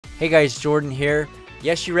Hey guys, Jordan here.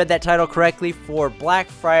 Yes, you read that title correctly. For Black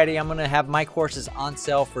Friday, I'm gonna have my courses on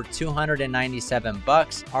sale for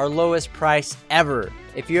 $297, our lowest price ever.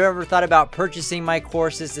 If you ever thought about purchasing my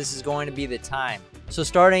courses, this is going to be the time. So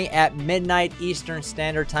starting at midnight Eastern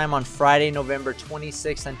Standard Time on Friday, November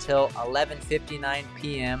 26th until 11:59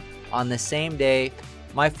 p.m. on the same day,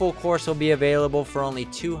 my full course will be available for only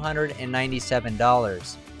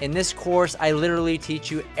 $297. In this course, I literally teach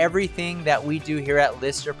you everything that we do here at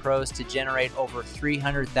Lister Pros to generate over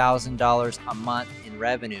 $300,000 a month in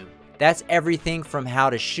revenue. That's everything from how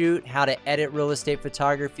to shoot, how to edit real estate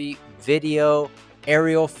photography, video,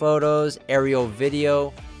 aerial photos, aerial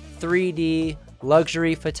video, 3D,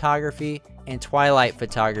 luxury photography, and twilight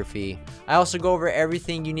photography. I also go over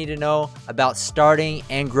everything you need to know about starting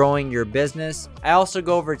and growing your business. I also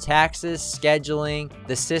go over taxes, scheduling,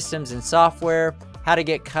 the systems and software, how to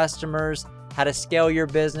get customers, how to scale your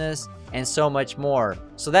business, and so much more.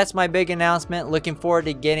 So that's my big announcement. Looking forward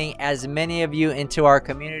to getting as many of you into our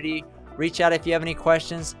community. Reach out if you have any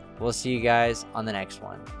questions. We'll see you guys on the next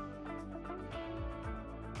one.